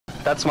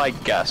That's my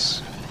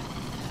guess.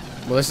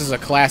 Well, this is a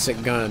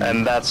classic gun.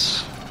 And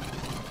that's...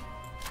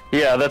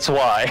 Yeah, that's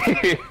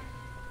why.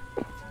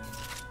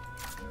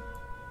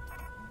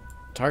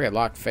 Target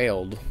lock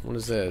failed. What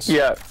is this?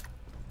 Yeah.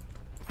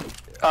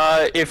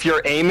 If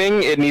you're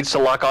aiming, it needs to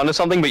lock onto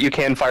something, but you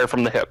can fire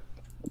from the hip.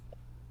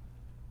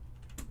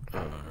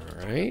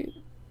 Alright.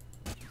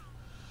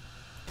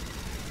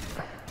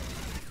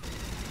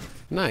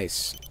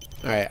 Nice.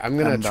 Alright, I'm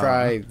gonna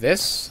try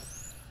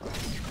this.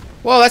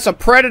 Whoa, that's a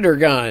Predator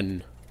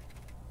gun!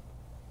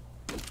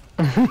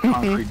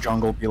 Concrete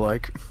jungle be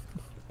like.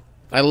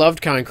 I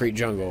loved Concrete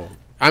Jungle.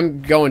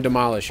 I'm going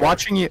Demolisher.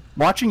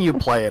 Watching you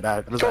play it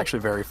was actually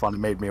very fun. It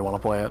made me want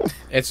to play it.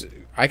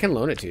 I can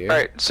loan it to you.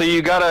 Alright, so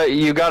you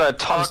gotta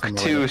talk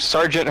to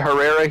Sergeant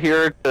Herrera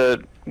here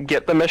to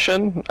get the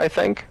mission, I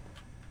think.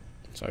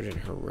 Sergeant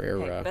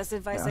Herrera. Hey, best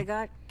advice I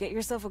got: get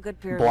yourself a good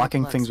pair of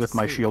Blocking earplugs things to with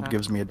my sleep, shield huh?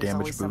 gives me a There's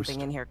damage always boost.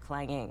 something in here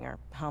clanging or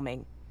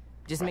humming.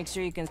 Just make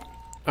sure you can.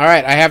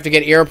 Alright, I have to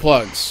get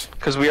earplugs.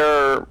 Because we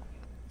are...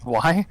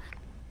 Why?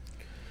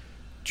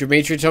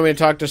 Demitri told me to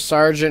talk to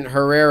Sergeant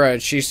Herrera,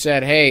 and she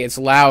said, hey, it's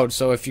loud,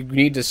 so if you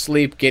need to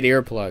sleep, get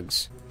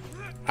earplugs.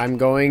 I'm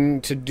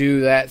going to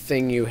do that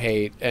thing you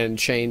hate and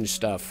change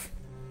stuff.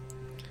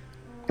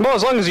 Well,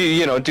 as long as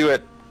you know, do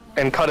it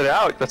and cut it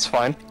out, that's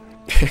fine.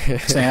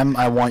 Sam,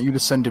 I want you to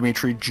send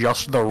Demitri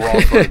just the raw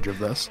footage of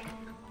this.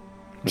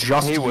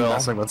 Just He will.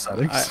 messing with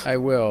settings. I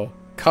will.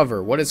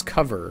 Cover. What is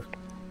cover?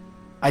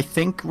 I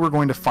think we're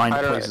going to find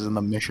places in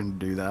the mission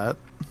to do that.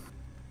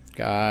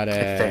 Got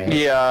it.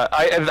 Yeah,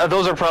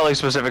 those are probably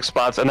specific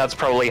spots, and that's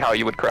probably how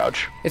you would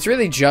crouch. It's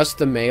really just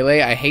the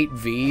melee. I hate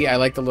V. I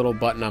like the little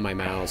button on my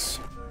mouse.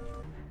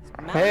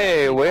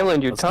 Hey,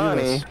 Wayland Let's do Yutani.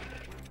 this.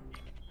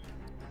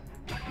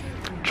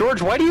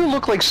 George, why do you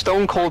look like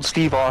Stone Cold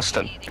Steve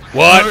Austin?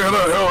 What?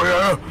 Hell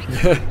yeah!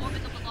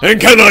 And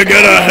can I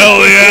get a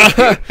hell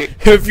yeah?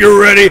 If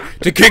you're ready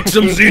to kick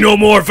some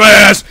xenomorph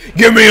ass,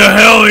 give me a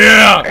hell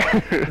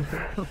yeah!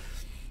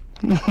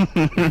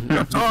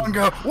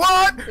 Tonga,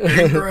 what?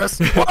 Ingress,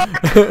 what?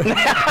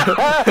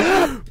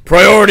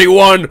 Priority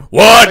 1,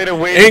 what? Way to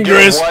wait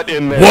Ingress, to get what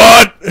in there.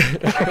 what?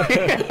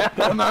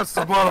 And that's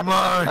the bottom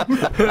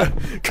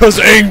line. Cause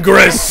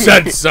Ingress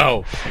said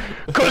so.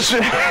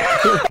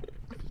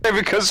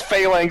 Because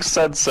Phalanx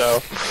said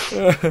so.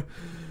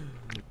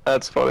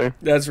 That's funny.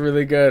 That's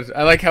really good.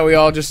 I like how we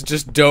all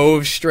just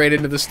dove straight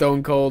into the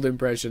Stone Cold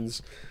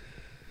impressions.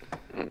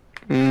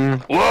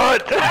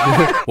 What?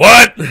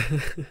 What?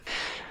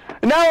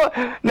 Now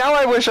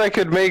I wish I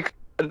could make...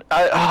 dude,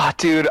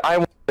 I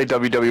want to play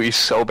WWE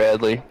so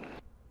badly.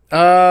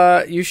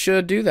 You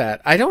should do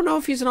that. I don't know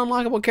if he's an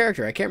unlockable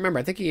character. I can't remember.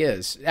 I think he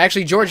is.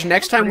 Actually, George,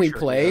 next time we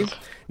play...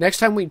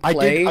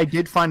 I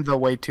did find the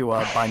way to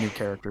buy new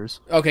characters.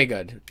 Okay,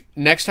 good.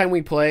 Next time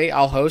we play,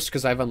 I'll host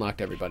because I've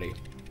unlocked everybody.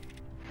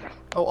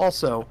 Oh,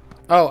 also...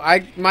 Oh,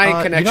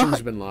 my connection's you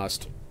know been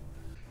lost.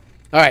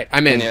 Alright,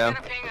 I'm in. Yeah.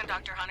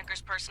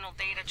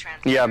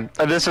 Yeah,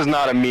 this is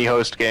not a me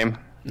host game.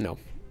 No.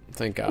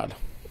 Thank God.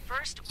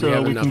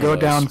 So we can go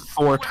down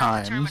 4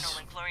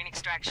 times.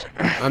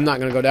 I'm not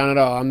gonna go down at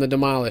all. I'm the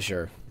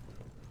Demolisher.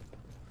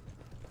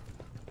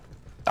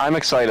 I'm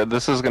excited.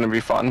 This is gonna be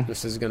fun.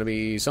 This is gonna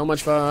be so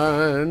much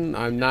fun.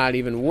 I'm not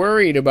even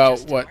worried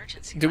about what...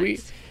 Do we...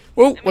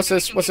 Whoa, what's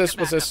this? What's this?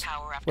 What's this?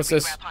 What's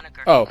this?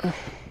 Oh.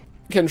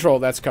 Control,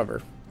 that's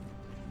cover.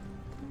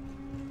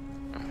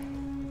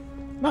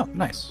 Oh,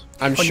 nice.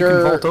 I'm But sure... you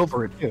can vault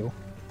over it, too.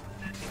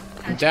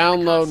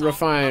 Download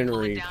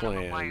refinery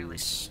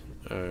plans.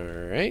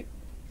 Alright.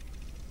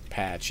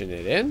 Patching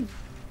it in.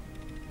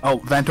 Oh,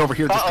 vent over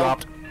here just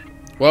dropped.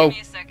 Whoa.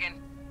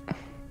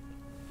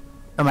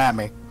 Come at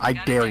me. I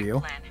dare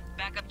you.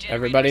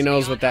 Everybody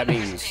knows what that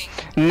means.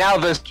 Now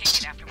the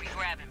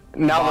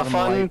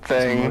fun right,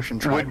 thing motion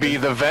would be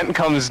tracker. the vent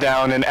comes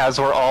down, and as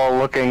we're all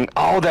looking...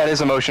 Oh, that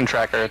is a motion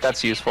tracker.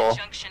 That's useful.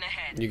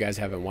 You guys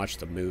haven't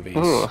watched the movies.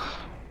 Ooh.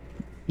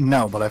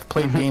 No, but I've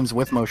played games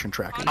with motion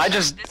trackers. I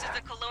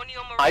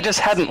just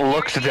hadn't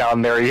looked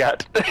down there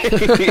yet.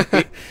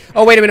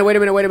 Oh, wait a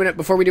minute.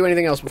 Before we do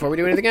anything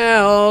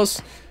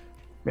else.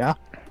 Yeah?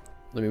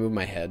 Let me move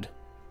my head.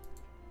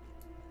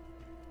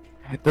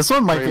 This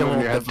one might be a Moving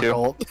little your head, too.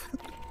 difficult.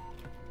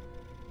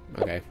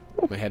 Okay.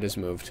 My head is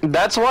moved.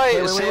 That's why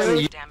it's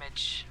saying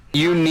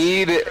you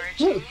need...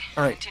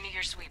 Alright.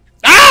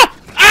 Ah!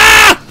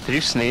 Ah! Did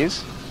you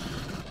sneeze?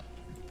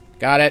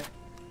 Got it.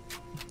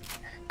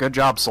 Good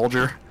job,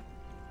 soldier.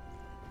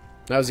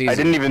 That was easy. I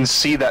didn't even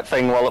see that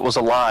thing while it was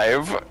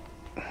alive.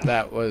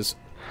 That was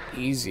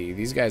easy.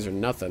 These guys are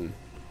nothing.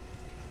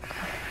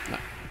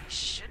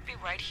 Should be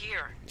right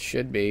here.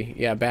 Should be.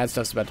 Yeah, bad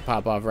stuff's about to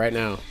pop off right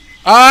now.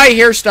 I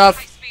hear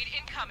stuff. Speed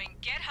incoming.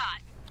 Get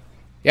hot.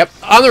 Yep,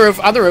 on the roof,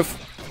 on the roof.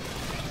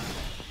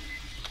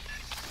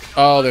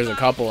 Oh, there's a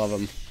couple of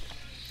them.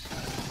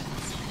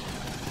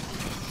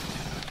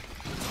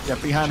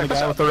 Get behind the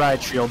guy with the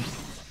riot shield.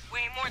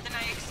 Way more than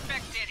I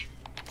expected.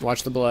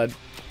 Watch the blood.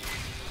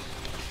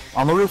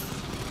 On the roof.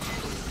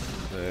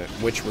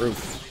 Which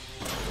roof?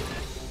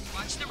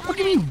 Watch the What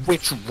do you mean,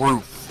 which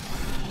roof?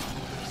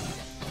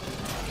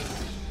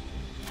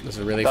 This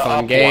is a really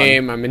fun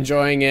game. I'm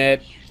enjoying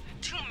it.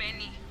 Too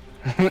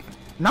many.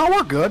 No,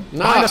 we're good. No,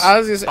 Behind us. I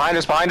was gonna say,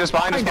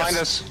 Behind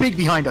us. Big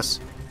behind us.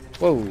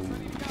 whoa,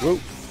 whoa.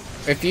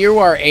 If you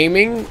are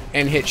aiming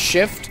and hit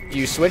shift,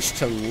 you switch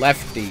to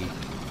lefty.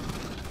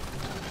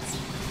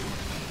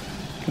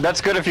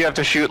 That's good if you have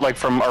to shoot like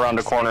from around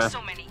a corner.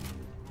 So many.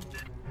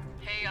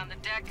 Hey, on the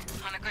deck,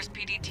 Honeker's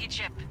PDT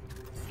chip.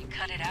 He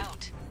cut it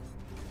out.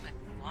 But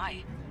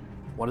why?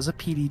 What is a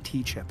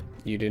PDT chip?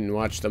 You didn't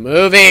watch the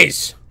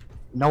movies.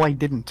 No, I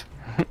didn't.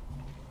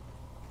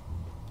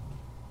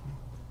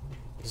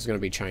 This is gonna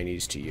be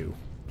Chinese to you,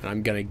 and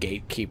I'm gonna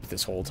gatekeep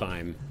this whole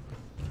time.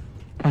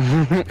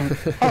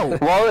 Oh,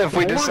 Well, if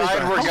we Well, what is decide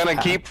our we're health gonna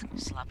pack? keep...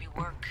 Sloppy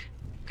work.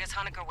 Guess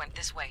Honeker went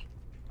this way.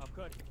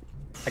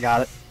 I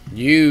got it.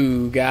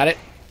 You got it.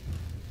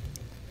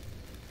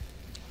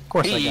 Of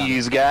course I got it.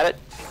 He's got it.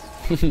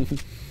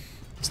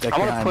 Stick I'm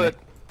gonna behind put...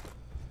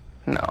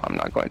 me. No, I'm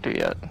not going to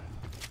yet.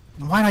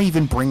 Why not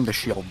even bring the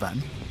shield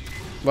then?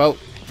 Well,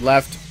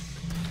 left.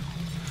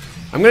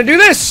 I'm gonna do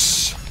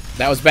this.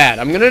 That was bad.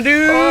 I'm gonna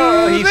do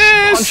Oh, he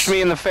this. punched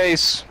me in the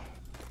face.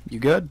 You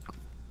good?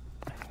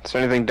 Is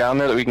there anything down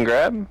there that we can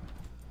grab?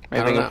 I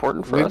don't Anything know.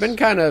 important for We've us? been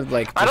kind of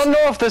like. I don't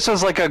know if this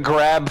is like a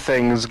grab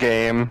things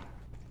game,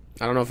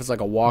 I don't know if it's like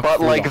a walk. but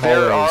through like the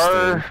there hallways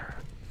are... thing.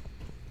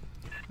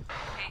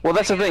 Well,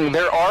 that's the thing.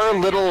 There are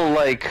little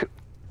like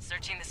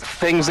Searching this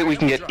things that we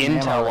can get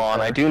intel on.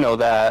 I do know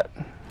that.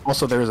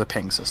 Also, there is a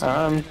ping system.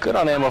 I'm good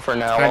on ammo for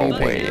now. How do you I'll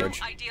ping wait.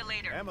 George? idea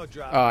later.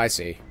 Oh, I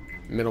see.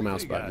 Middle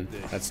mouse button.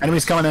 That's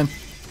Enemies coming in.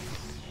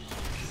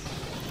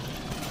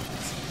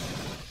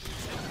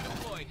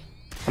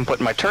 I'm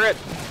putting my turret.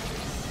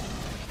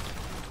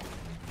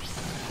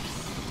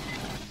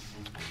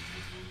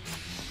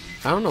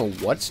 I don't know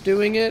what's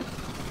doing it.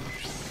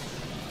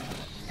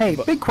 Hey,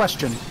 big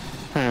question.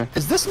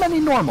 Is this many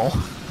normal?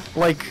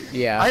 Like,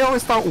 Yeah. I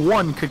always thought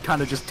one could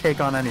kind of just take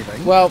on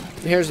anything. Well,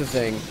 here's the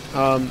thing.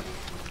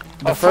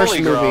 The A first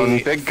fully grown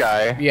movie. big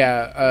guy.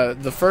 Yeah.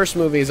 The first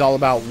movie is all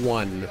about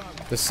one.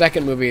 The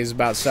second movie is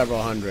about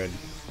several hundred.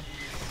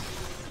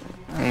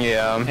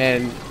 Yeah.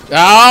 And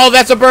oh,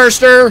 that's a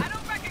burster. I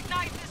don't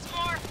recognize this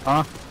more.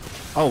 Huh?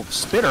 Oh,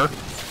 spitter?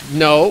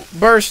 No,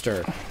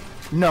 burster.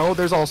 No,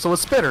 there's also a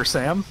spitter,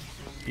 Sam.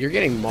 You're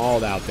getting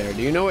mauled out there.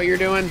 Do you know what you're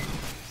doing?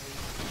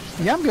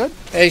 Yeah, I'm good.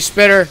 Hey,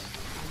 spitter.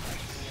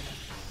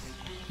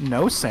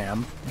 No,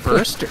 Sam.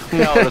 Burster.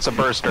 No, that's a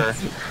burster.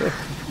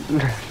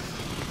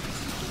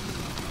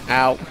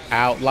 Out,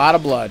 out. Lot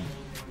of blood.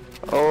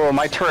 Oh,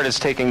 my turret is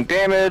taking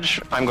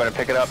damage. I'm going to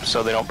pick it up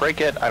so they don't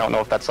break it. I don't know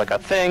if that's like a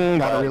thing,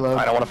 Gotta but reload.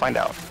 I don't want to find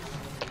out.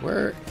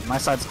 Where? My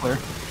side's clear.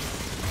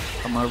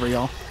 Come over,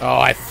 y'all. Oh,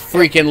 I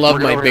freaking love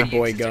We're my gonna- big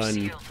boy They're gun.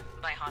 sealed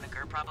by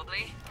Honeker,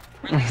 probably.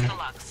 Release the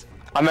locks.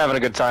 I'm having a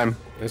good time.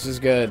 This is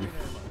good.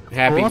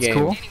 Happy Well, that's game.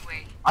 cool.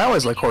 Anyway, I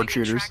always like thinking horde we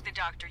can shooters. track the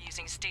doctor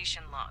using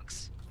station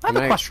logs. I have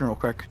Can a I- question real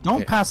quick.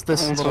 Don't pass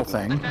this little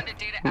thing. Found a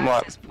data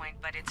What? access point,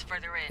 but it's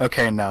further in.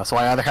 Okay, no. So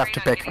I either have to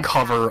pick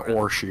cover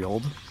or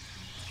shield.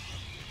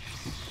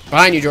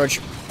 Behind you, George.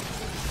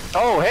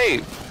 Oh, hey,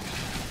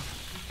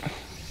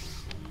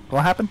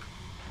 What happened?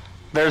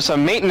 there's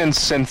some maintenance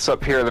synths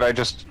up here that I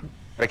just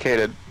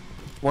dedicated.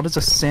 What is a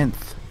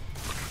synth?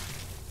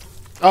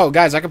 Oh,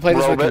 guys, I can play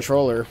this with Robot.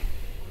 controller.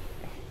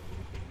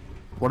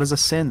 What is a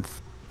synth?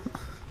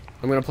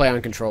 I'm gonna play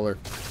on controller.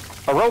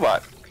 A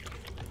robot.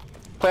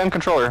 Play on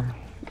controller.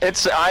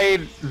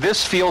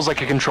 This feels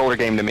like a controller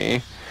game to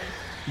me.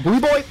 Blue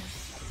boy.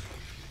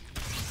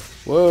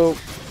 Whoa.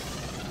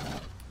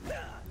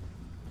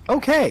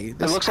 Okay. It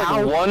This looks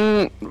how-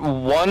 like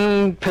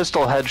one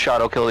pistol headshot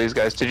will kill these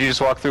guys. Did you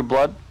just walk through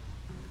blood?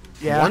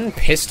 Yeah. One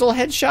pistol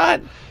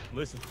headshot?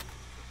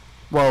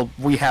 Well,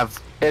 we have.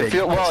 big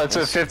Well, it's a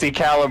pistols. 50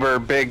 caliber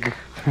big.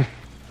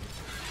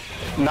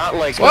 Not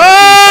like.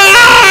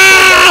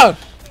 Ah!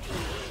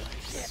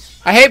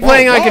 I hate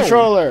playing Whoa, on whoa,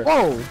 controller.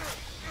 Whoa.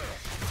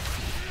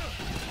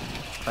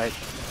 Right.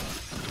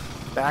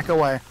 Back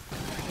away.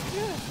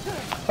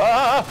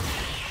 Ah!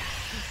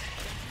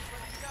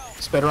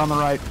 Spitter on the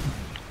right.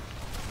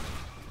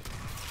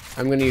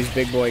 I'm gonna use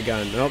big boy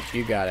gun. Nope,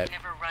 you got it.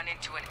 Never run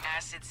into an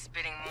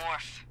acid-spitting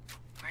morph.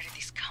 Where did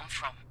these come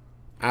from?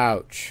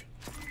 Ouch.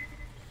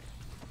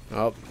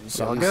 Oh,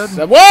 something. good?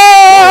 Whoa!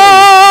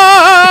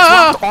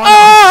 It's not on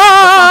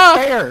us.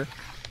 That's not fair.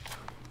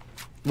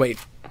 Wait,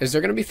 is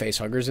there gonna be face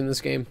huggers in this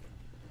game?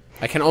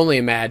 I can only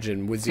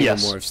imagine with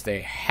Yes. xenomorphs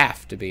they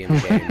have to be in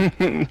the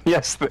game.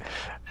 Yes,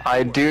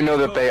 I do know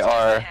that they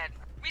are. Ahead.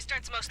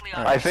 Restart's mostly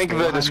on. I think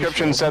the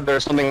description said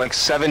there's something like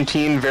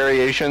 17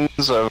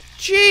 variations of.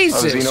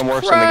 Jesus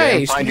xenomorphs in the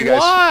game. Christ! Find you guys.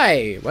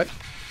 Why? What?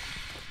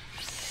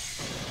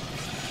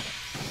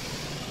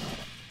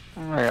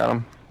 I got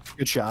him.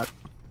 Good shot.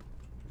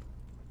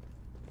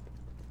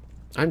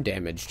 I'm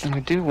damaged. I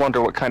do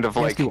wonder what kind of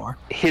like you are.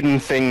 hidden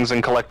things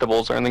and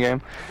collectibles are in the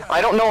game. I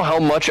don't know how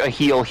much a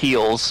heal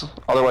heals.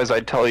 Otherwise,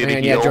 I'd tell you to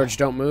Man, heal. yeah, George,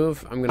 don't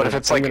move. I'm gonna. if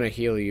it's I'm like- gonna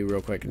heal you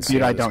real quick and see.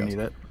 Dude, how I this don't goes.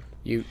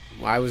 need it.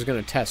 I was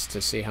gonna test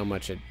to see how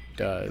much it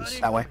does.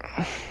 That way.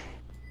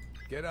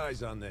 Get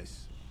eyes on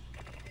this.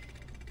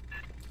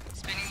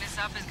 Spinning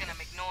top is gonna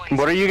make noise.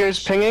 What are you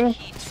guys pinging?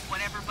 Heat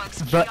whatever bugs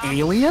The keyed on,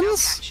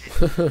 aliens?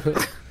 they'll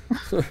catch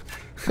it.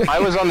 I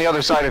was on the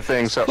other side of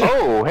things, so...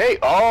 Oh, hey,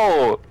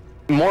 oh!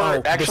 More... Oh,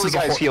 this actually, is a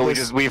guys, heal.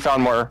 We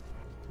found more.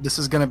 This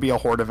is gonna be a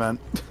horde event.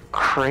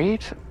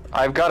 Crate?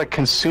 I've got a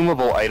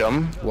consumable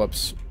item.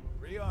 Whoops.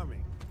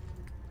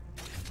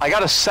 I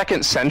got a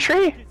second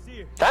sentry?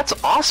 That's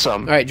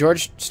awesome. All right,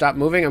 George, stop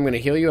moving. I'm going to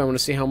heal you. I want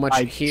to see how much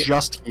I heal.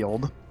 just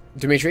healed.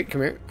 Dimitri,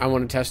 come here. I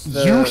want to test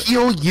the. You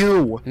heal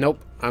you. Nope.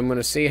 I'm going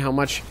to see how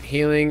much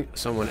healing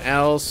someone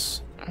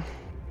else.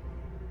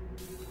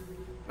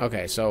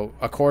 Okay, so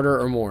a quarter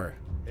or more.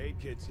 8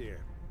 kids here.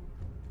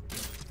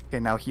 Okay,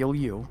 now heal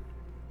you.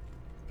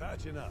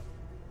 Patching up.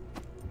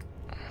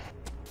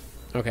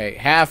 Okay,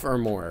 half or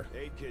more.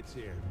 8 kids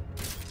here.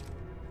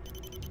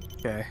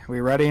 Okay, we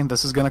ready?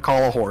 This is gonna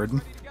call a horde.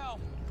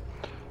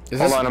 Is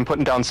Hold this, on, I'm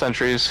putting down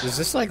sentries. is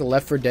this like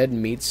Left 4 Dead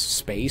meets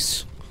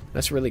space?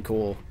 That's really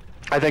cool.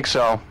 I think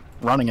so.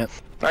 Running it.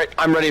 Alright,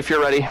 I'm ready if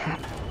you're ready.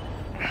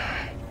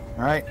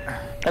 Alright.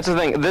 That's the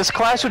thing. This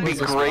class would be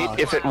great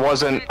if it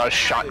wasn't a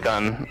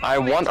shotgun. I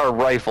want a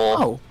rifle.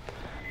 Oh.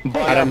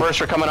 But a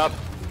burster coming up.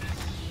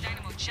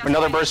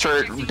 Another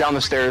burster down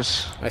the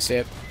stairs. I see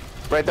it.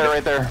 Right there,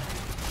 right there.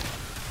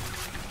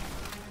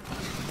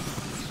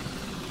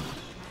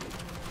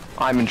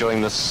 I'm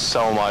enjoying this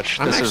so much.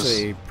 I'm This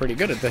actually is pretty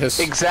good at this.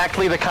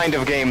 exactly the kind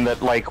of game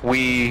that, like,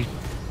 we...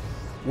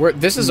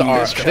 This is our.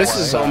 This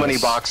is so many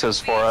us. boxes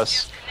for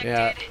us.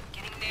 Yeah.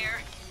 Getting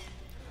there.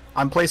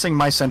 I'm placing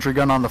my sentry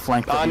gun on the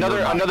flank. that we were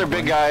not Another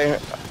big covering. guy.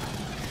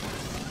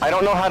 I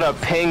don't know how to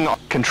ping a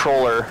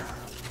controller.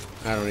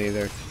 I don't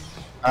either.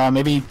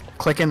 Maybe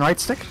click and right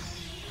stick?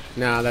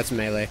 Nah, that's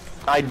melee.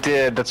 I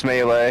did. That's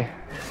melee.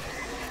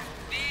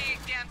 Big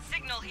damn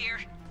signal here.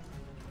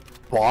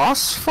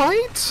 Boss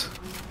fight?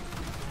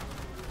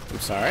 I'm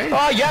sorry.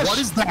 Oh yes! What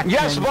is that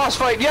Yes, thing? boss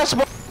fight! Yes,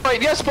 boss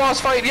fight! Yes,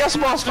 boss fight! Yes,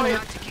 boss fight!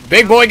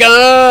 Big boy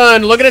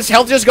gun! Look at his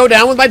health just go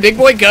down with my big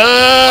boy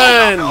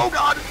gun! Oh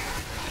god!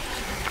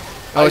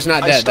 Oh, it's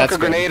not I dead. stuck That's a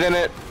grenade good. in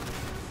it.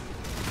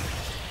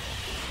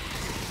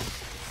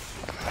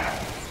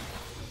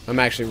 I'm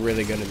actually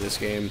really good at this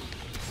game.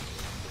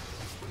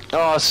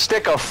 Oh,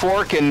 stick a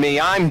fork in me.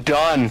 I'm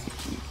done.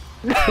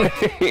 You're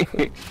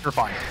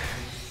fine.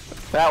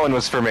 That one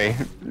was for me.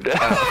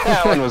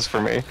 That one was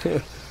for me.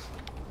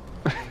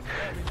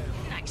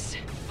 Nice.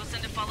 We'll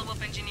send a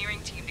follow-up engineering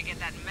team to get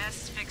that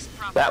mess fixed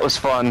properly. That was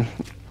fun.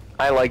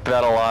 I liked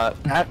that a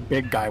lot. That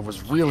big guy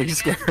was really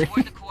scary.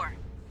 Toward the core.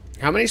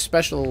 How many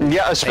special?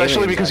 Yeah,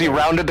 especially aliens because he are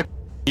rounded the...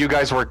 You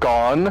guys were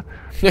gone.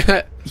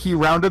 there? He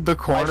rounded the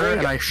corner think-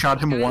 and I shot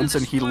him once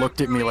and he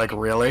looked at me like,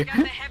 really? Got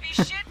the heavy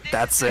shit. This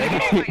That's is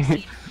it?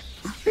 spicy.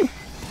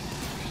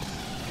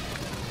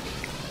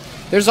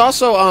 There's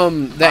also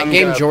that I'm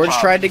game gonna George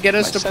pop tried to get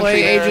us my to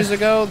play sentry there. ages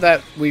ago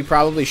that we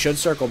probably should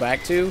circle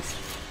back to.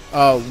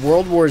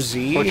 World War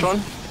Z. Which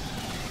one?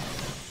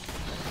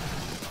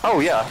 Oh,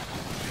 yeah.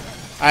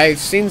 I've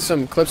seen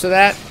some clips of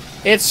that.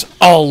 It's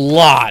a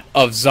lot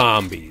of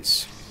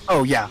zombies.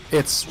 Oh yeah,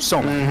 it's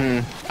so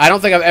many. I don't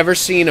think I've ever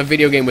seen a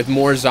video game with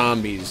more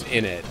zombies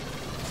in it.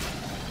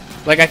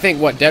 Like, I think,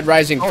 what, Dead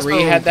Rising 3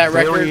 Also had that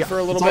very- record for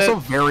a little it's bit? also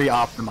very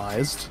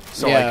optimized,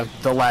 so Yeah.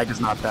 like, the lag is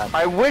not bad.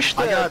 I wish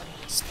I that...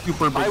 got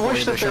super big I wish Blade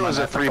that there Edition was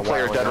on a that, like,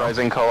 three-player while Dead ago.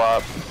 Rising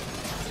co-op.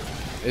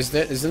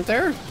 Isn't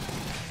there?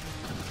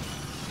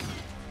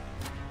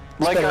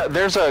 Like,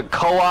 there's a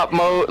co-op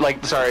mode,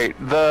 like, sorry,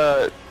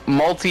 the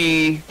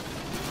multi...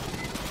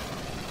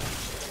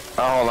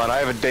 Oh, hold on, I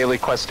have a daily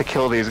quest to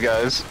kill these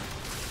guys.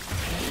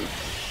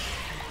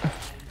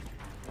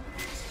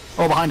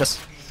 Oh, behind us.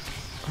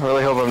 I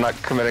really hope I'm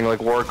not committing,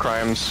 like, war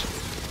crimes.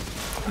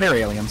 They're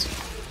aliens.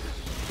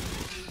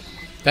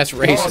 That's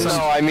Well, racist.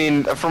 no, I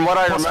mean, from what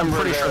I Plus, I'm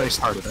remember... pretty sure they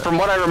started it. From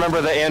what I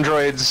remember, the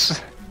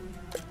androids...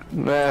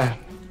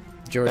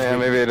 George, Yeah,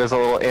 maybe it is a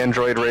little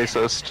android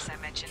racist. As I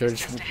mentioned, George,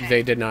 it's just ahead.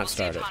 they did not We'll see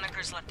start if it.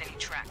 Honeckers left any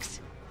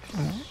tracks.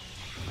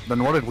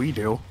 Then what did we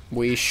do?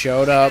 We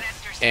showed up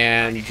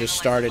and just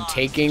started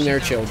taking their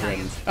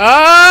children.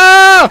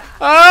 Ah!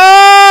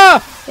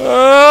 Ah!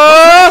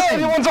 Ah!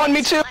 Everyone's on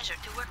me too! Pleasure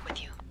to work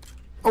with you.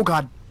 Oh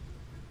god.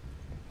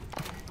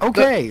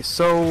 Okay,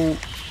 so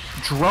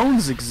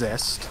drones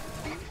exist.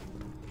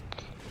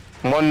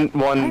 One...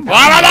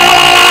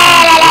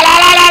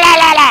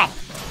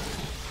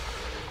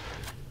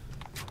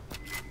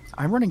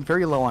 I'm running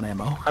very low on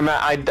ammo.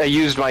 I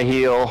used my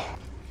heal.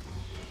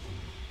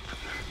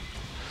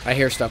 I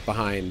hear stuff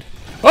behind.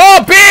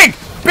 Oh, big!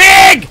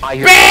 Big! I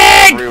hear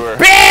Big! everywhere.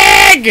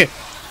 Big!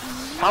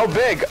 How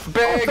big?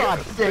 Big! God,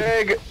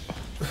 big.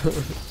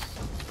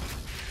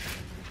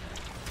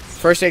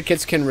 First aid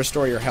kits can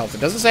restore your health.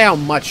 It doesn't say how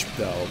much,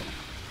 though.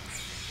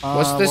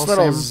 What's this well,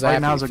 little Sam, right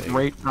zappy now is a thing?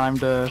 great time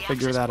to The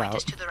figure access that point out.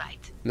 is to the right.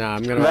 Nah,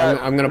 I'm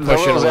gonna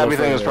push it a The little zappy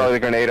thing was further. probably the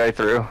grenade I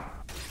threw.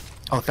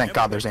 Oh, thank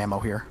God there's ammo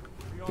here.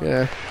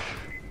 Yeah.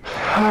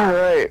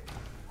 Alright.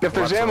 If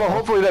there's Lots of ammo, ammo.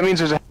 hopefully that means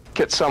there's a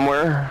kit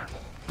somewhere.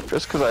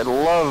 Just because I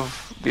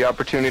love the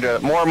opportunity to...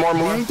 More. We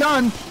ain't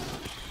done!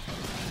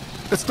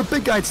 It's the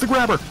big guy, it's the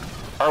grabber!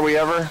 Are we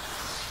ever?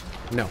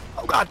 No.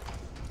 Oh god.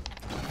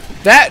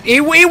 That he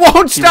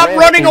won't stop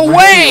running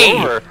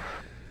away.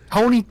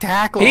 Tony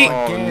tackles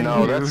again.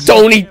 No, dude. that's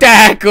Tony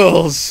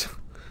tackles.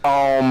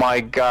 Oh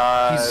my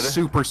god. He's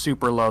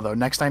super low though.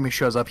 Next time he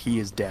shows up, he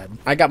is dead.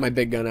 I got my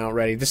big gun out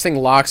ready. This thing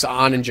locks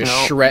on and just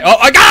shred. Oh,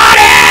 I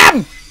got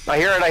him! I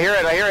hear it. I hear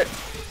it. I hear it.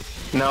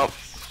 Nope.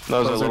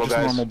 Those are little just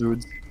guys. normal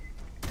dudes.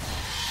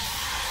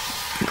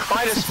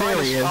 Find us.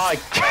 There he is.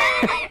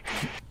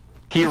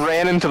 He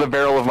ran into the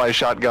barrel of my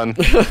shotgun.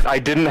 I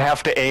didn't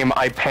have to aim.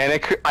 I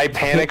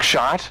panic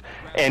shot,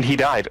 and he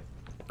died.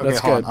 Okay, That's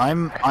hold good.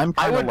 on. I'm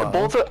I kind would of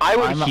low. I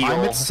would I'm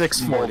heal at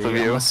 640. both of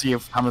you.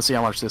 I'm gonna see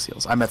how much this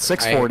heals. I'm at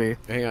 640.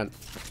 Hang on.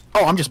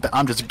 Oh,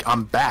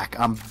 I'm back.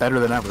 I'm better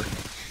than ever.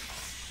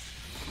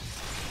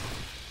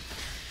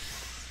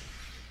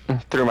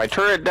 Threw my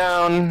turret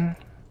down.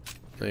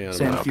 Hang on.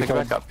 Sam, I'll pick it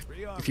back up.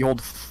 if you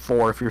hold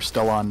 4, if you're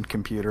still on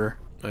computer.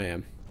 I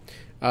am.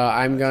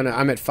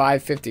 I'm at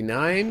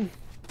 559,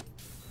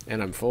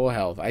 and I'm full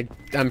health.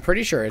 I'm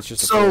pretty sure it's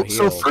just a full heal.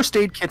 So first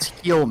aid kits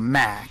heal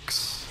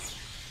max,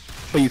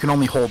 but you can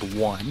only hold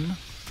 1.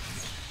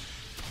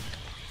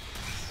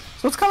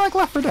 So it's kind of like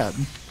Left 4 Dead.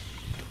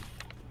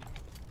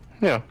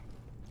 Yeah.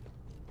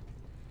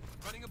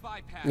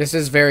 This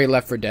is very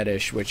Left 4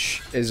 Dead-ish,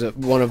 which is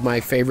one of my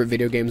favorite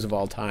video games of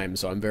all time.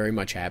 So I'm very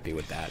much happy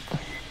with that.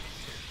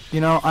 You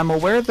know, I'm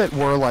aware that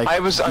we're like I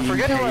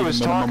forget who I was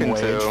talking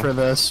to for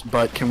this,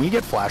 but can we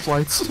get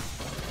flashlights?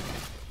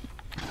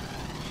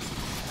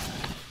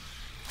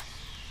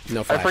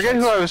 No I flashlights. forget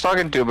who I was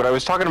talking to, but I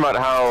was talking about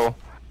how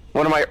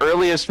one of my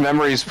earliest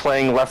memories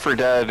playing Left 4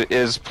 Dead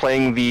is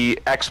playing the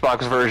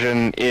Xbox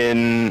version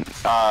in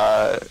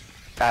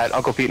at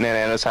Uncle Pete and Aunt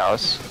Anna's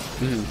house.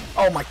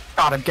 Oh my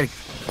god, I'm getting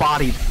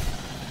bodied.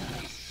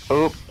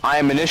 Oop, I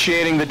am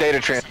initiating the data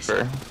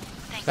transfer.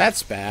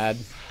 That's bad.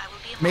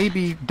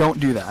 Maybe don't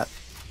do that.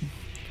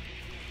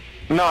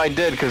 No, I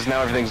did, because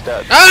now everything's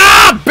dead.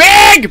 Ah!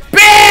 Big!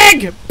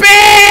 Big!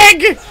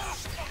 Big!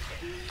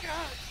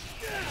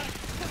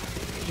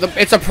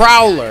 It's a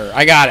prowler.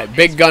 I got it.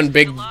 Big gun,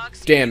 big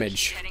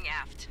damage.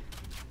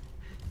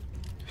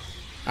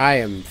 I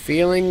am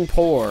feeling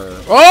poor.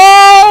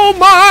 Oh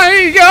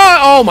my god!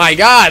 Oh my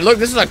god! Look,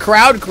 this is a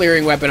crowd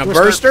clearing weapon. A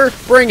burster?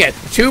 Bring it.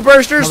 2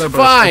 bursters? Another burster.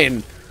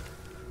 Fine.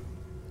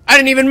 I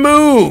didn't even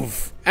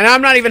move! And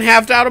I'm not even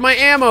halved out of my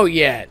ammo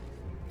yet.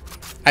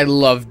 I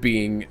love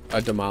being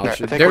a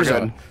demolisher. I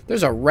think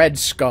There's a red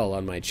skull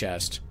on my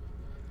chest.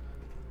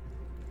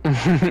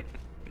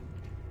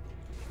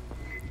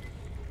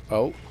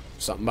 Oh,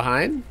 something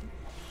behind?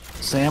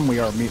 Sam, we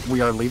are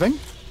leaving.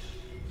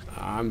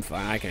 I'm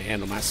fine. I can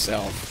handle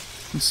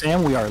myself.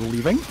 Sam, we are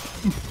leaving.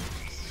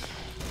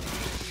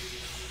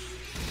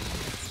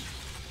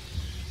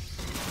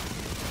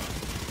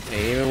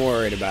 Ain't even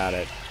worried about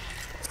it.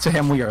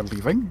 Sam, we are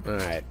leaving. All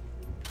right.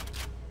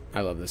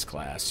 I love this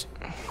class.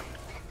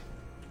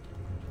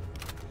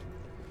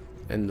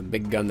 And the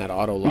big gun that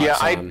auto locks Yeah,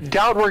 I on.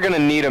 doubt we're gonna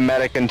need a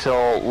medic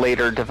until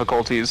later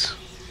difficulties.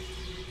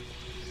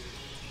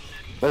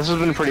 This has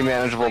been pretty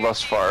manageable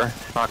thus far.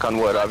 Knock on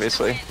wood,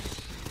 obviously.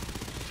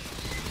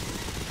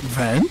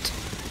 Vent.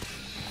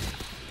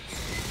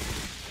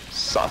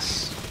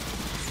 Sus.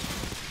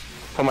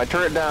 Put my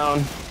turret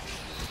down.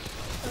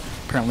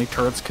 Apparently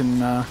turrets can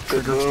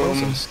trigger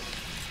explosives.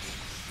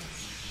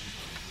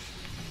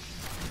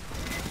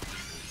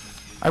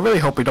 I really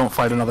hope we don't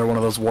fight another one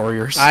of those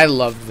warriors. I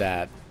love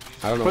that.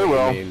 I don't know We what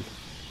will. you mean.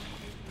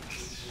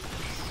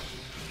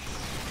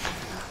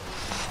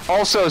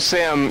 Also,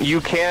 Sam,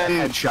 you can.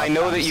 Headshot I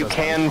know that guns, you that's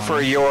can not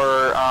for fun.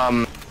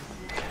 your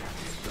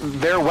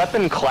their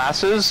weapon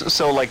classes.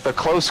 So, like the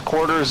close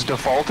quarters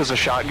default is a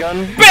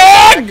shotgun. The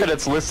fact that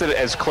it's listed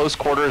as close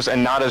quarters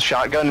and not as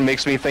shotgun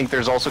makes me think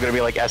there's also going to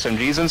be like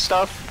SMGs and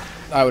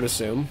stuff. I would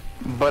assume.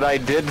 But I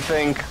did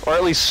think, or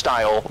at least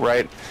style,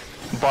 right?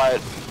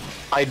 But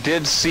I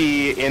did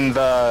see in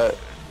the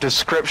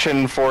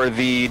description for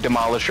the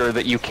Demolisher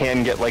that you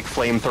can get like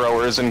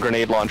flamethrowers and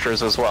grenade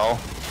launchers as well,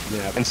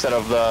 Yeah, instead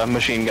of the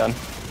machine gun,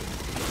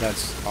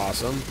 that's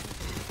awesome.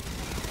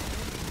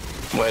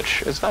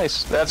 which is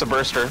nice. That's a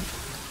burster.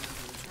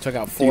 Took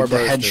out 4 Dude, the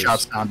bursters.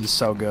 headshot sound is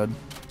so good.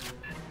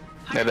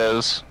 It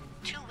is.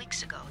 2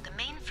 weeks ago, the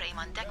mainframe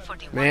on Deck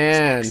 41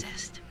 Man, was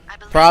accessed. I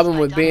believe Problem by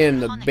with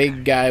being the Donald big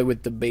Honecker. guy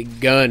with the big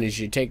gun is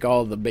you take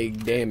all the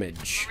big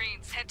damage.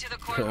 Marines, head to the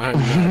core I'm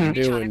room. not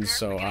Each doing Honecker,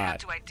 so we're gonna have hot.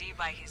 to ID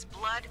by his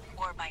blood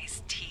or by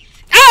his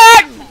teeth.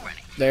 Ah! Full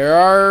running. There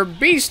are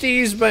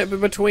beasties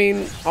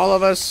between all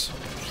of us.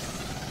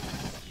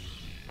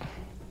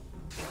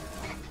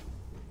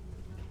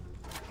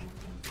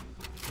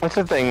 That's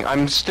the thing.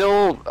 I'm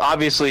still,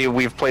 obviously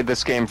we've played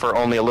this game for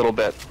only a little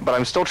bit, but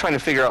I'm still trying to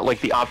figure out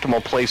like the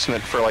optimal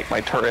placement for like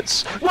my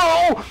turrets.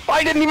 Whoa!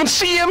 I didn't even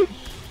see him!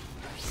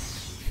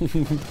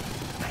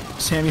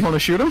 Sam, you want to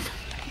shoot him?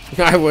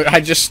 I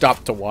just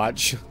stopped to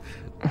watch.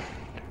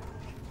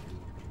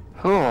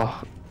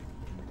 Oh.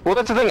 Well,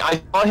 that's the thing.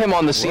 I saw him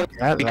on the scene Look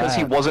at because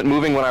he that. wasn't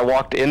moving when I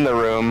walked in the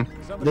room.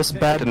 This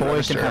bad Didn't boy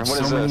register. can have What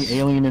so is many this?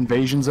 alien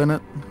invasions in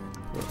it.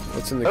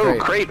 What's in the Oh,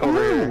 crate? crate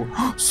over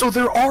here. So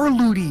there are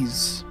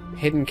looties.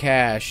 Hidden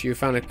cache. You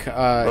found a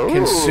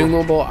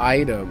consumable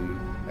item.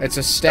 It's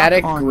a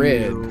static on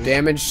grid. you.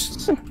 Damage.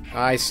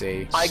 I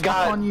see. I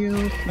got on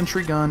you,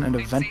 entry gun, and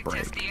event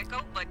break.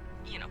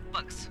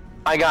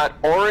 I got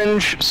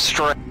orange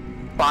stripe,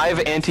 5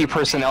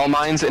 anti-personnel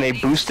mines, and a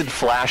boosted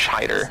flash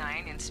hider.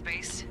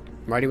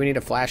 Why do we need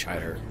a flash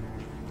hider?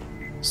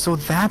 So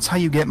that's how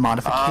you get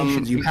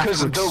modifications. You have Because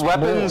to the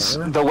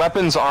explore.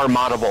 weapons are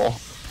moddable.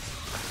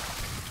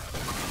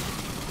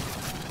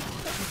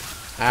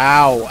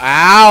 Ow!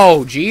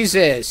 Ow!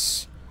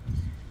 Jesus!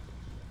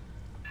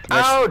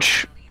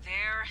 Ouch! There.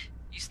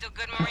 You still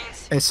good,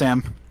 Marines? Hey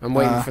Sam. I'm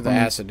waiting for the let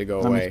me- acid to go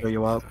Let me away. fill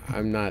you up.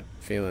 I'm not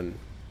feeling.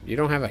 You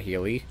don't have a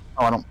Healy?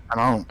 Oh, I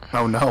don't.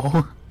 Oh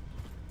no.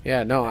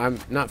 Yeah, no, I'm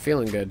not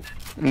feeling good.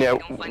 Yeah,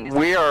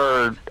 we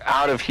are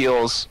out of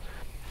heals.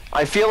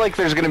 I feel like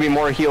there's gonna be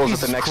more heals at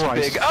the Jesus next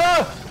Christ. big.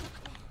 Ah!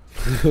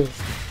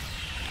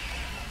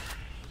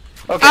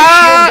 Okay,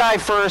 Ah! shield guy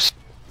first.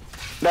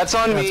 That's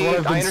on That's me. what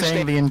I've I been saying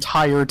understand. the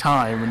entire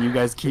time, and you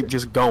guys keep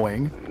just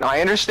going.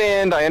 I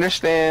understand. I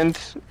understand.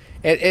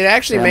 It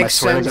actually Sam, I makes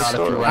swear to sense.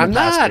 God, if you run I'm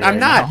past not. me I'm right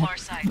not. now- Far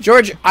side.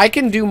 George, I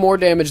can do more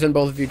damage than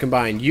both of you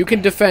combined. You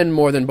can defend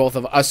more than both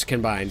of us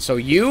combined. So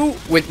you,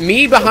 with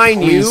me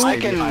behind Please you, stay I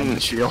can- behind the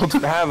shield.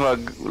 Have a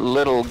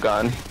little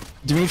gun.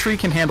 Dimitri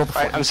can handle the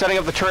Alright, fight. I'm setting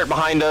up the turret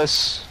behind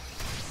us.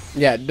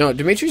 yeah, no,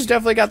 Dimitri's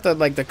definitely got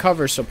the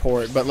cover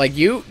support, but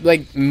you,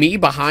 me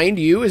behind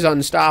you is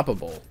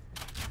unstoppable.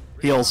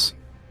 Heals.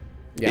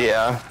 Yeah.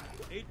 Yeah.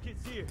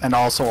 And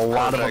also a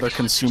lot of Perfect. other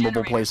consumable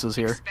Generator. places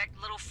here.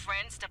 Expect little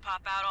friends to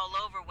pop out all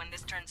over when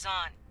this turns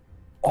on.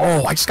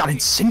 Oh, I just got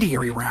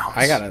incendiary rounds.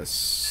 I got a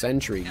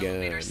sentry gun.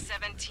 Elevator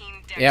 17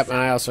 decks Yep, and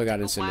I up. also got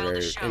A while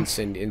to show.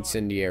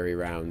 incendiary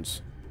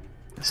rounds.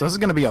 So this is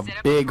gonna be a Set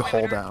up big the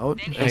perimeter, holdout.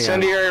 then hit Hang on.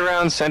 Incendiary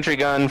round, sentry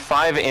gun,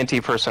 5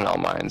 anti-personnel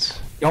mines.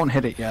 Don't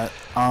hit it yet.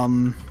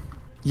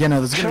 Yeah,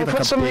 no, this is Should gonna I be like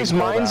put a some of big these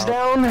mines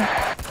holdout. down?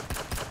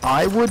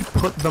 I would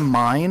put the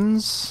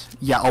mines,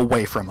 yeah,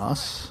 away from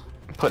us.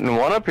 Putting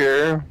one up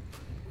here.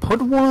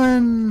 Put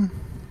one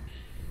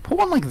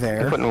like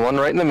there. Putting one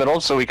right in the middle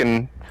so we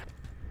can.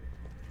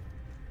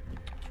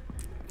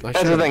 I That's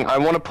the should've- thing. I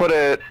want to put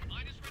it.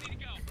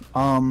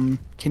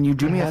 Can you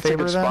do me a That's a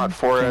favor good then? spot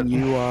for Can it.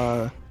 you,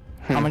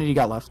 how many do you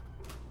got left?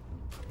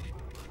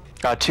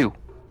 2.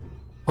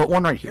 Put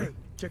one right here.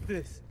 Check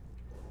this.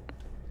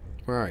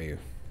 Where are you?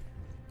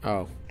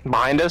 Oh,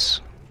 Behind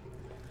us.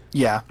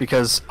 Yeah,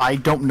 because I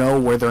don't know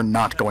where they're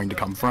not going to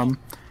come from.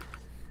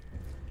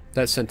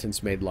 that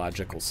sentence made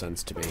logical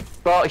sense to me.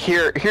 Well,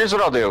 here's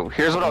what I'll do.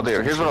 Here's what I'll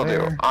do.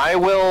 There. I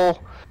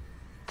will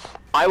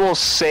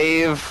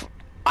save.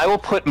 I will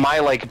put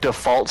my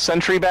default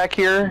sentry back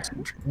here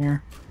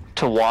Here.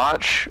 to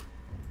watch.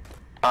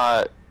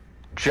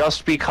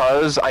 Just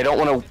because I don't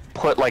want to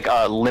put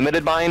a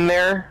limited mine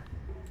there,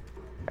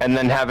 and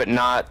then have it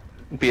not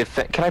be a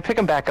thing. Can I pick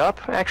them back up?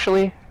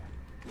 Actually,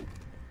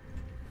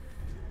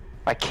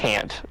 I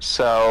can't.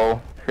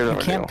 So here's You what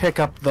I'm can't gonna do. pick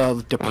up the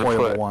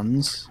deployable put-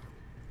 ones.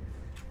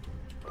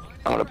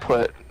 I'm gonna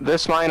put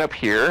this mine up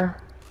here,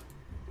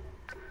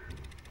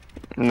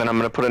 and then I'm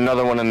gonna put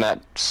another one in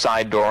that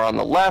side door on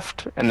the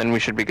left, and then we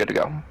should be good to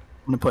go. I'm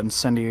gonna put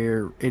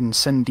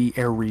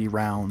incendiary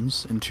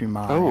rounds into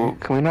my. Oh,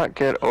 can we not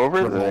get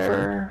over Revolver.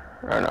 there?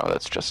 Or no,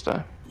 that's just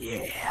a.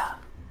 Yeah.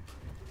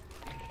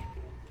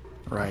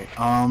 Right.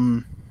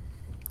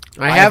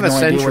 I have a no idea where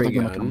sentry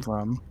they're gonna come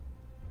gun.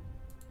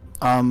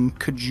 from.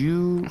 Could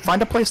you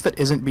find a place that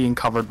isn't being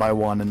covered by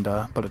one and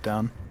put it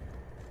down?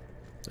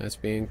 That's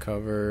being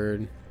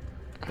covered.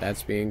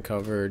 That's being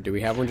covered. Do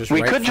we have one just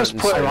We right could front just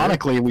and put- center?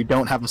 Ironically, we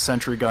don't have a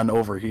sentry gun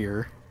over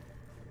here.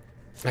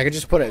 I could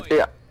just put it.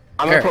 Yeah,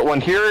 I'm gonna Here. put one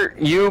here.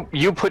 You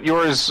put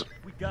yours.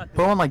 We got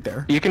Put one like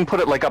there. You can put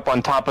it up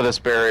on top of this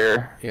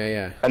barrier, Yeah,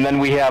 yeah. and then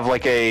we have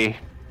a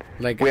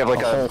Like we have A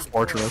a whole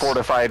fortress.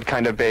 fortified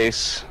kind of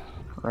base.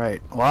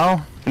 Right.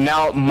 Well,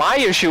 Now my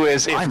issue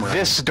is if I'm ready.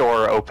 this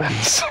door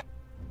opens.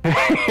 which,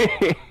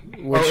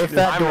 if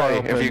that I'm door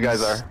ready, if you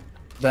guys opens, are.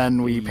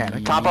 then we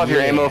panic. Top off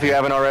your ammo if you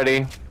haven't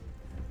already.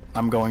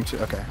 I'm going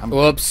to. Okay.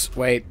 whoops!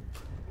 Wait.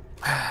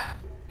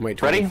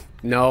 Wait. Ready? 20.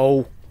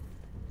 No,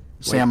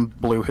 Sam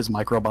blew his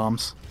micro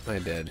bombs. I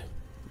did.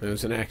 It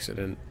was an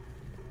accident.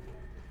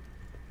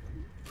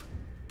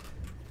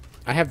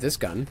 I have this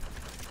gun.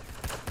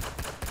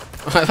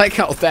 I like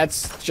how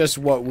that's just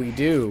what we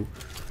do.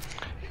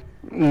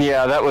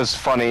 Yeah, that was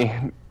funny.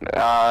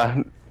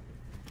 All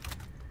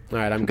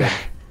right, I'm good.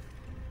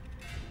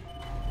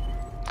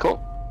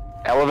 Cool.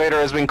 Elevator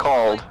has been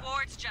called.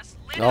 Boards just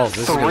lit Oh, up. this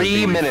is gonna 3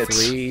 be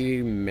minutes.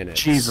 3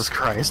 minutes. Jesus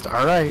Christ.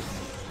 All right.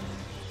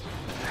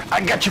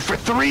 I got you for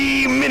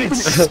 3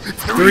 minutes.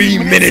 3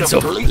 minutes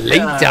of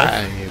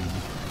playtime.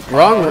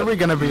 Wrong. When are we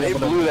gonna be They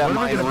able to? blew that when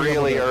are we mine gonna be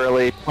able really to-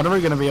 early. When are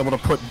we gonna be able to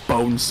put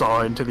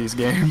Bonesaw into these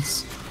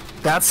games?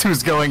 That's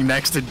who's going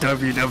next in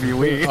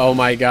WWE. Oh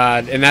my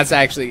god! And that's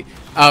actually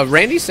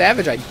Randy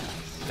Savage.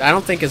 I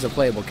don't think is a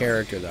playable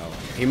character though.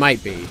 He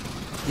might be.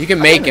 You can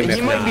make him if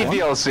He might be not.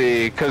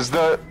 DLC because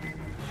the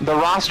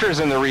rosters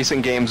in the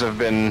recent games have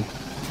been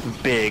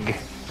big.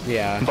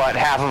 Yeah. but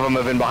half of them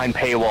have been behind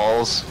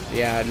paywalls.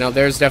 Yeah, no,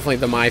 there's definitely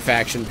the My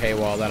Faction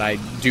paywall that I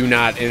do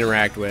not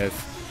interact with.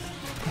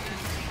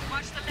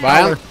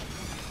 Wow.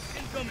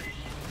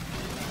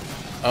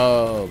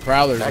 Oh,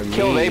 Prowlers That are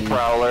killed a mean.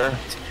 Prowler.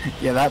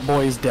 Yeah, that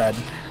boy is dead.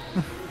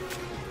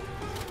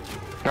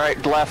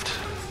 Alright, left.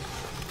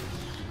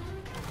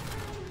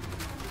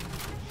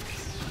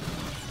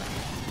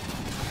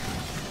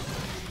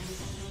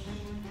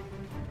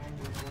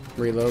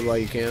 Reload while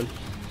you can.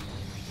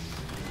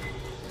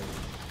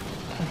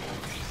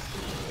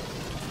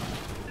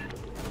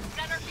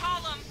 Center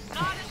column,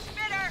 not a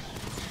spitter.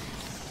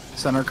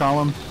 Center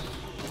column.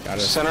 Got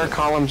it. Center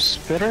column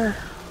spitter?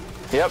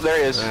 Yep, there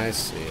he is. I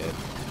see it.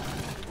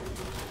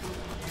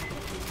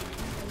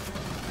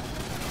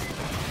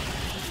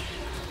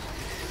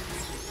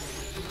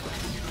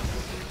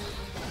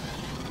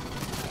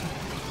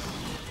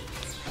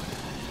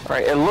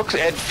 Alright,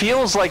 it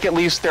feels like at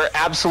least they're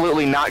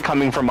absolutely not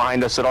coming from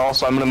behind us at all,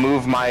 so I'm gonna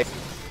move my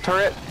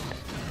turret.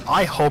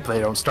 I hope they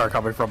don't start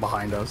coming from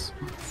behind us.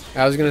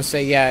 I was gonna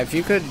say, yeah, if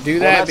you could do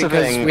Well, that, that's the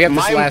because thing. we have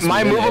this last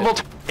my minute. movable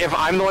if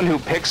I'm the one who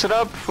picks it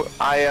up,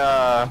 Right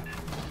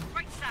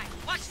side,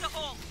 watch the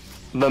hole.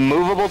 the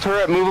movable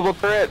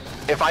turret,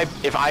 if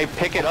I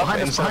pick it up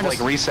behind us, instead of behind like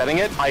us. resetting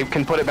it, I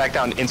can put it back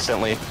down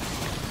instantly.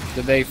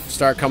 Did they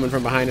start coming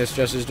from behind us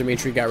just as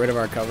Demitri got rid of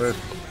our cover?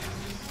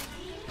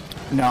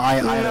 No, I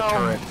had No. a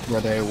turret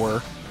where they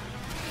were.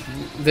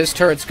 This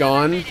turret's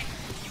gone. You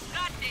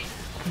got this.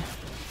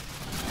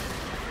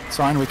 It's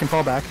fine, we can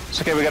fall back.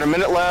 It's okay, we got a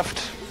minute left.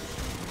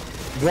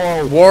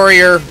 Whoa,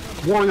 Warrior!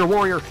 warrior,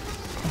 warrior.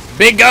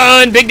 Big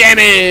gun, big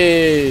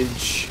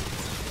damage!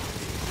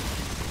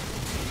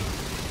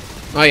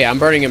 Oh yeah, I'm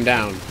burning him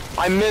down.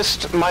 I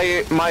missed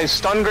my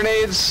stun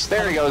grenades.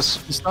 There he goes.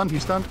 He's stunned,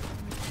 he's stunned.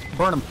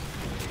 Burn him.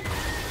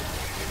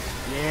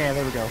 Yeah,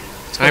 there we go.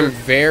 I'm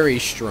very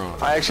strong.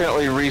 I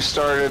accidentally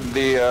restarted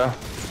the,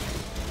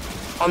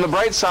 On the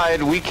bright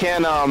side, we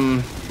can,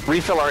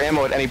 refill our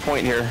ammo at any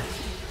point here.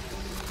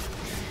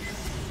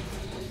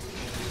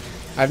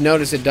 I've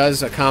noticed it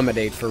does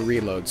accommodate for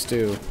reloads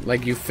too.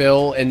 Like you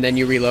fill and then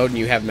you reload and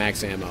you have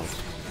max ammo.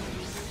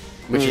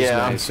 Which is Yeah.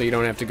 nice, so you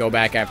don't have to go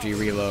back after you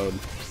reload.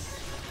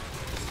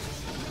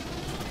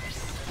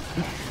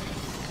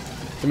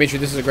 Demitri,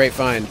 this is a great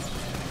find.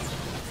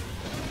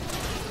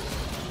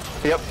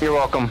 Yep, you're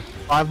welcome.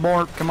 5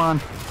 more, come on.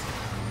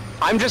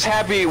 I'm just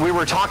happy we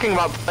were talking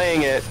about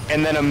playing it,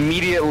 and then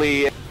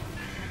immediately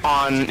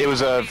it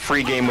was a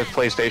free game with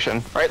PlayStation.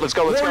 All right, let's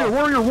go, let's Warrior, go.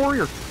 warrior,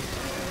 warrior.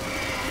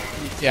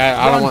 Yeah,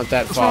 I don't Run, want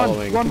that just run,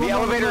 following. run, The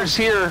elevator is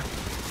here.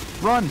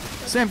 Run.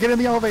 Sam, get in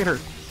the elevator.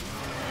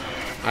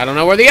 I don't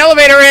know where the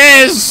elevator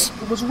is!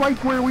 It was right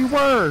where we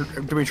were.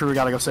 Demitri, we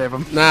gotta go save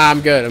him. Nah,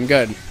 I'm good, I'm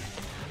good.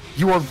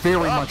 You are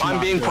very much I'm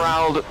not being good.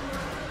 proud.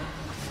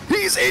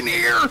 He's in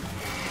here!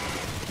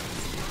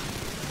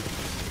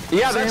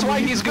 Yeah, that's Sam, why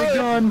we he's need the good.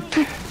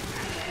 gun.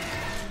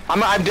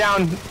 I'm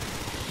down.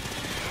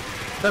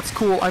 That's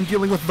cool. I'm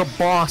dealing with the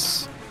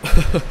boss.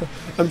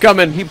 I'm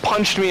coming. He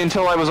punched me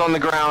until I was on the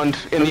ground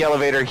in the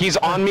elevator. He's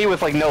on me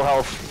with like no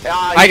health.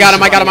 I got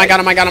him, I got him, I got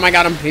him, I got him, I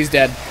got him. He's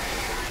dead.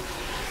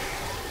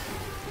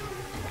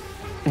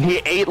 He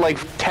ate like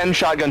 10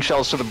 shotgun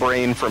shells to the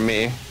brain from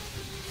me.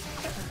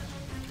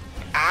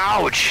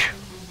 Ouch!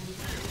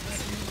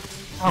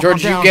 Oh,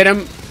 George, I'm you down. get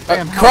him?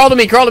 Sam, Crawl to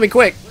me,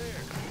 quick!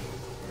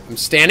 I'm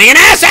standing in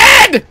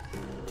acid!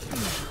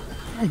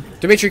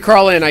 Dimitri,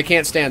 crawl in. I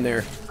can't stand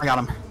there. I got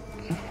him.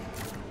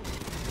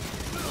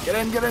 Get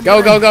in, get in. Go,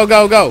 get go, in. go,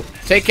 go, go!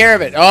 Take care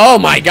of it. Oh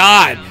my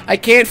God! I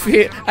can't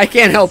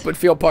help but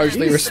feel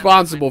partially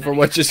responsible for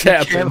what just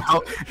happened.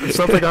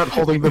 Something about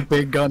holding the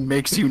big gun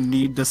makes you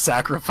need to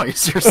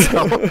sacrifice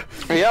yourself.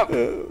 Yep.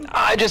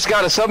 I just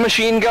got a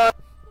submachine gun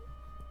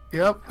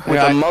Yep. with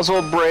Yeah, a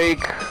muzzle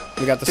brake.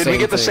 We got the Did same we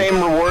get the thing.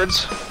 same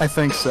rewards? I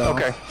think so.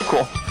 Okay,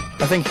 cool.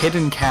 I think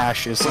hidden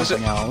cash is Was it-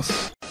 something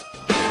else.